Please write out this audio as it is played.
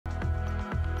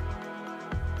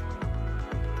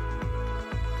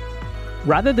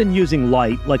Rather than using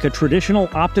light like a traditional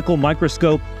optical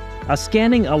microscope, a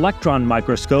scanning electron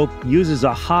microscope uses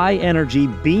a high-energy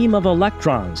beam of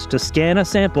electrons to scan a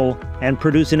sample and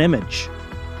produce an image.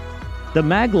 The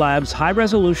MagLab's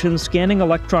high-resolution scanning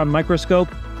electron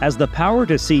microscope has the power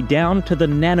to see down to the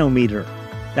nanometer.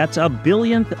 That's a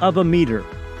billionth of a meter,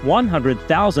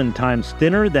 100,000 times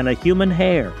thinner than a human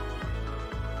hair.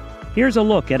 Here's a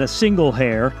look at a single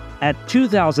hair at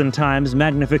 2,000 times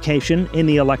magnification in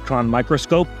the electron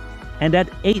microscope and at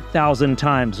 8,000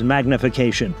 times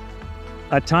magnification.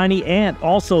 A tiny ant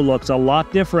also looks a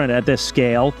lot different at this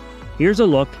scale. Here's a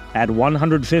look at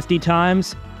 150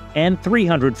 times and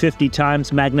 350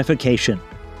 times magnification.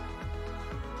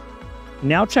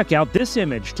 Now check out this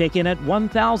image taken at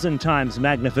 1,000 times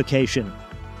magnification.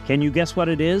 Can you guess what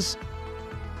it is?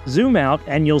 Zoom out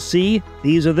and you'll see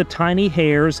these are the tiny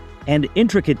hairs and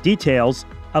intricate details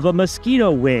of a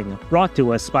mosquito wing brought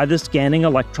to us by the scanning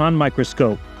electron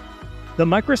microscope. The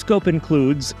microscope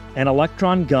includes an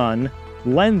electron gun,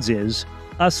 lenses,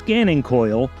 a scanning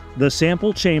coil, the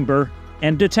sample chamber,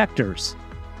 and detectors.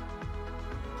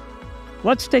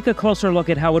 Let's take a closer look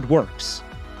at how it works.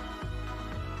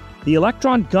 The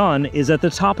electron gun is at the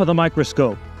top of the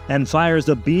microscope and fires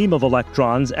a beam of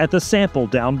electrons at the sample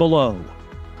down below.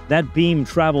 That beam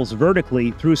travels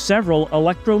vertically through several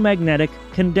electromagnetic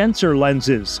condenser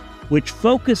lenses, which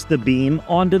focus the beam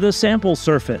onto the sample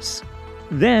surface.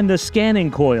 Then the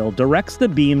scanning coil directs the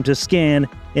beam to scan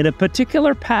in a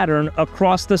particular pattern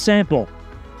across the sample.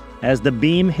 As the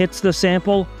beam hits the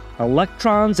sample,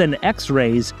 electrons and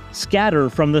X-rays scatter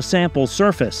from the sample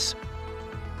surface.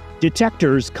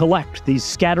 Detectors collect these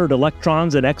scattered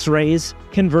electrons and X-rays,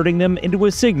 converting them into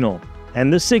a signal,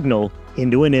 and the signal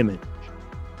into an image.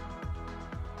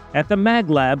 At the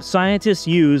MagLab, scientists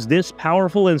use this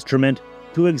powerful instrument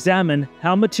to examine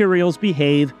how materials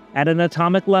behave at an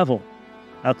atomic level.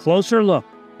 A closer look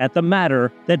at the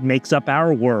matter that makes up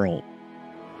our world.